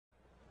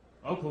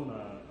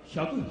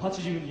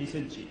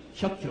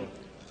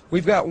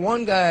We've got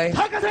one guy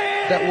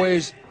that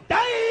weighs,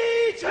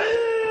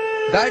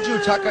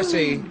 Daiju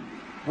Takase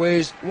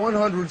weighs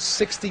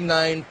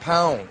 169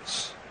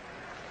 pounds.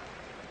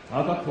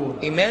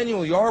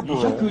 Emmanuel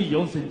Yarborough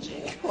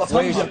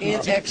weighs in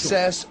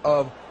excess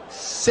of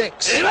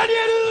 600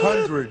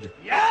 pounds.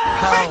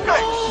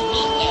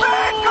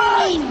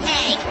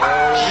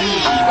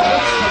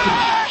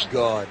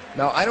 God.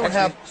 Now I don't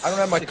have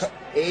my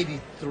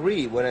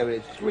 83, whatever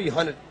it's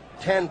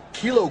 310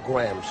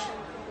 kilograms.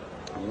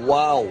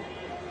 Wow.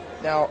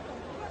 Now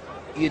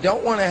you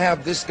don't want to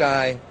have this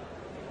guy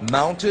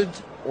mounted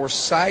or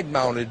side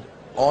mounted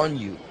on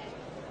you.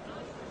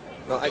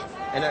 No, I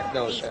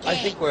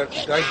think what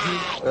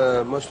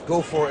Daiju must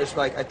go for is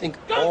like, I think,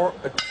 or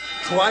a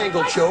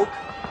triangle choke,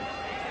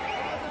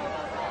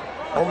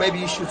 or maybe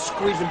you should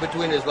squeeze him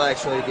between his legs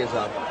so he gets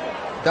up.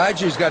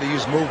 Daiju's got to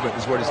use movement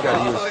is what he's got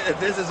to use.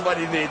 This is what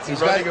he needs. He's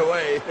running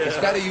away. He's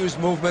got to use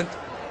movement,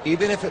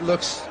 even if it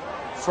looks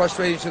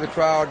frustrating to the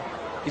crowd.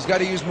 He's got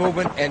to use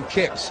movement and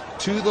kicks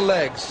to the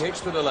legs. Kicks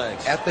to the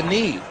legs. At the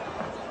knee.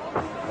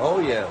 Oh,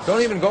 yes.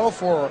 Don't even go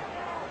for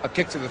a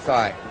kick to the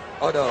thigh.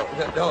 Oh, no,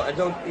 I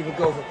don't even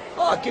go for...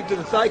 Oh, a kick to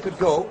the thigh could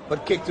go,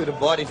 but kick to the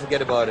body,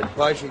 forget about it.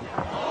 Man,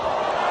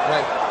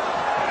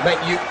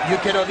 you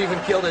cannot even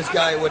kill this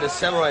guy with a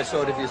samurai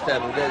sword if you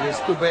stab him. He's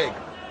too big.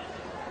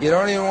 You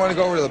don't even want to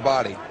go over to the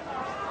body.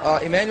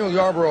 Emmanuel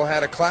Yarborough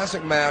had a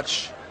classic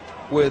match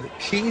with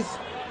Keith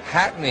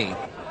Hackney.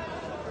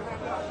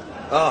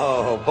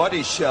 Oh,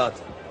 body shot.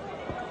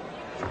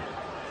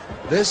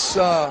 This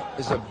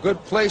is a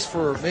good place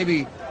for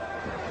maybe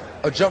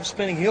a jump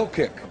spinning heel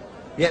kick.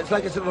 Yeah, it's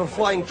like a sort of a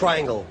flying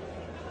triangle.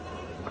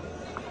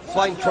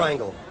 Flying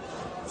triangle.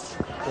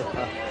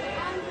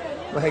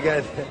 My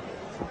God.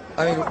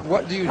 I mean,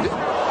 what do you do?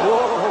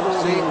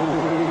 Whoa. See?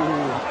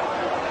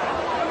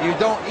 You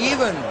don't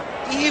even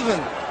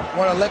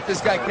want to let this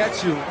guy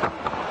catch you.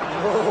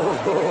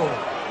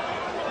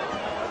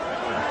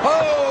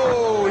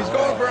 Oh, he's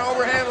going for an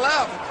overhand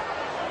left.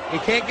 He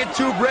can't get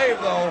too brave,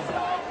 though.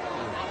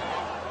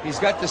 He's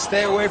got to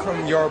stay away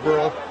from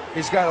Yarborough.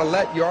 He's got to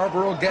let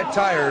Yarborough get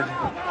tired.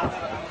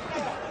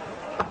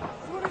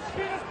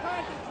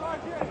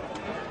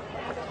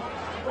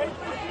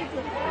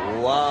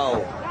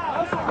 Wow.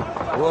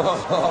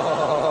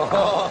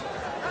 Whoa.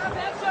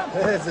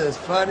 This is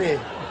funny.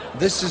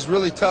 This is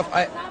really tough.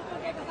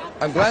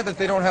 I'm glad that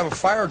they don't have a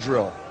fire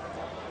drill.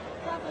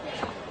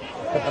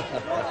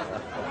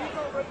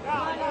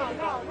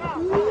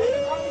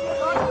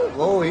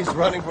 Oh, he's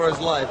running for his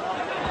life.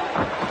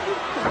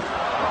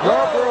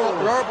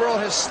 Yarborough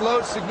has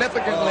slowed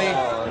significantly.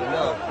 Oh,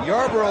 no.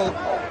 Yarborough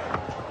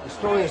is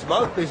throwing his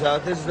mouthpiece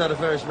out. This is not a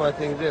very smart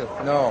thing to do.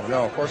 No,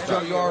 of course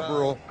not.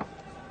 Yarborough,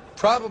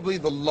 probably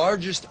the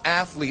largest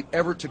athlete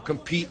ever to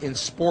compete in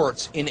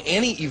sports in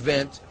any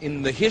event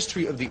in the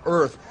history of the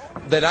earth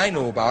that I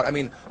know about. I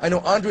mean, I know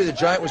Andre the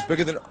Giant was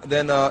bigger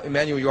than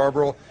Emmanuel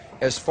Yarborough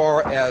as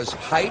far as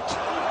height.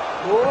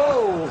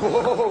 Whoa,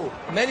 whoa.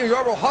 Emmanuel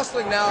Yarborough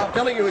hustling now. I'm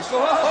telling you, it's...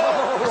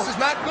 Oh, this is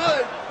not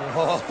good.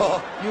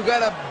 You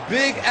got a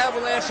big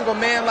avalanche of a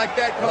man like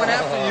that coming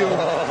after you.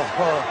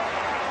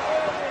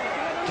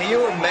 Can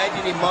you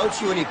imagine he mounts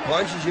you and he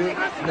punches you?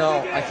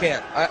 No, I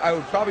can't. I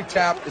would probably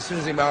tap as soon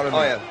as he mounted me.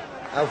 Oh, yeah.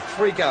 I would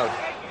freak out.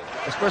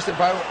 Especially if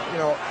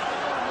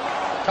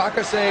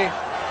Takase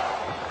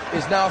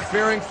is now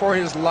fearing for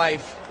his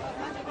life.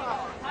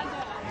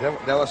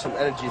 That was some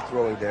energy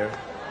throwing there.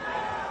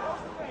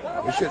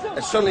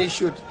 Suddenly he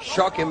should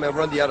shock him and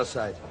run the other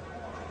side.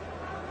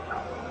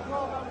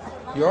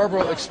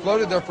 Yarborough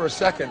exploded there for a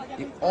second.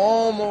 He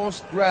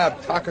almost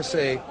grabbed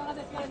Takase.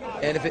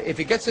 And if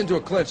he gets into a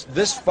clinch,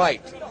 this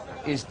fight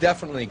is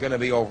definitely going to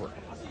be over.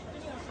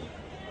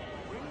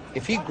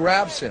 If he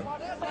grabs him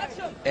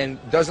and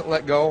doesn't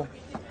let go,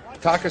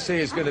 Takase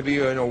is going to be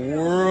in a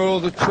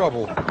world of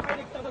trouble.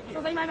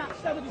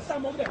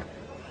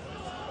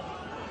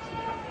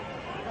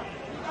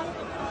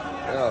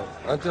 No,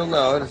 until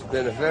now, it's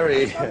been a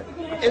very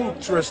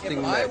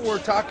interesting match. If I were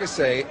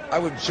Takase, I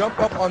would jump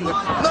up on the...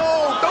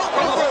 No! Don't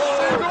go for a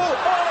single!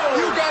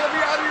 You got to be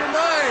out of your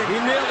mind! He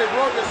nearly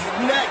broke his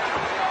neck.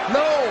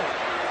 No!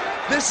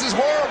 This is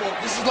horrible.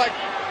 This is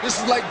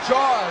like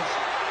Jaws.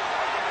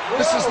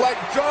 This is like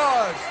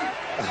Jaws.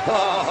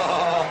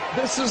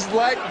 This is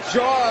like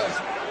Jaws,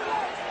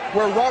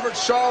 where Robert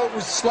Shaw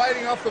was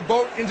sliding off the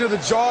boat into the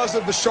jaws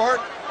of the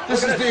shark.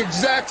 This is the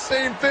exact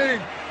same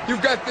thing.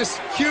 You've got this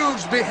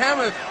huge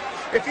behemoth.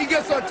 If he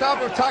gets on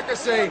top of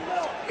Takase,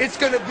 it's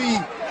going to be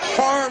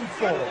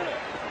harmful.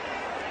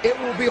 It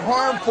will be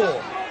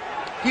harmful.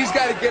 He's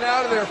got to get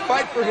out of there,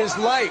 fight for his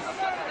life.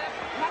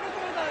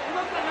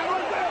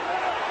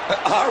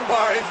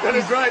 Armbar, he's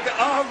going to drive the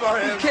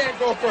armbar in. He can't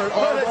go for an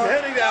armbar. armbar.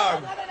 He's hitting the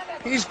arm.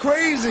 He's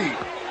crazy.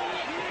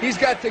 He's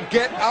got to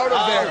get out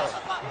of there.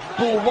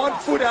 Pull one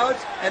foot out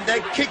and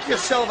then kick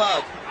yourself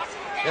out.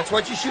 That's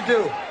what you should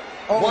do.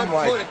 Oh, one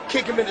foot and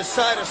kick him in the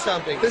side or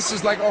something. This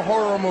is like a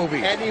horror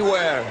movie.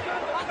 Anywhere.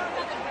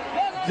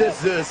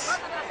 This is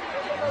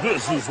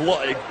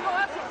like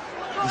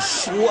The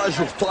Slash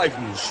of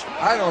Titans.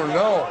 I don't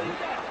know.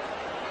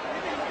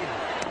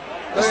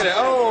 Look at it.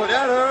 Oh,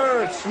 that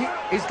hurts.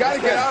 He's got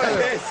to get out of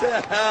there.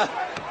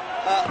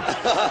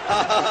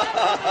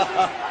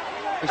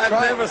 I've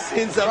never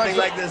seen something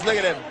like this. Look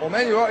at him. Well,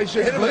 Emmanuel, he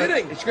should hit him.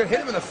 bleeding. He should hit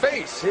him in the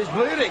face. He's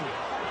bleeding.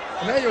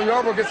 Emmanuel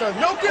Yarbrough gets out.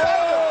 No, get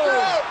out! Get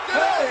out! Get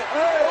out!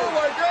 Hey. Oh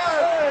my God!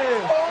 Hey.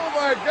 Oh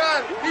my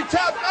God! He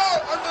tapped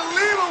out.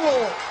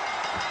 Unbelievable!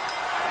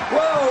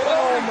 Whoa!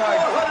 Oh my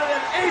God!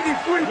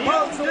 183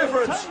 pounds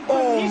difference.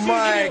 Oh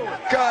my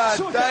God!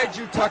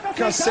 Daiju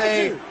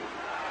Takase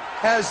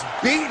has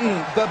beaten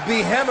the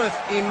behemoth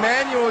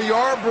Emmanuel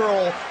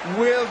Yarbrough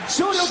with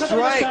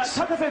strikes.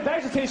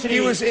 He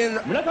was in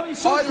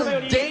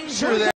utter danger there.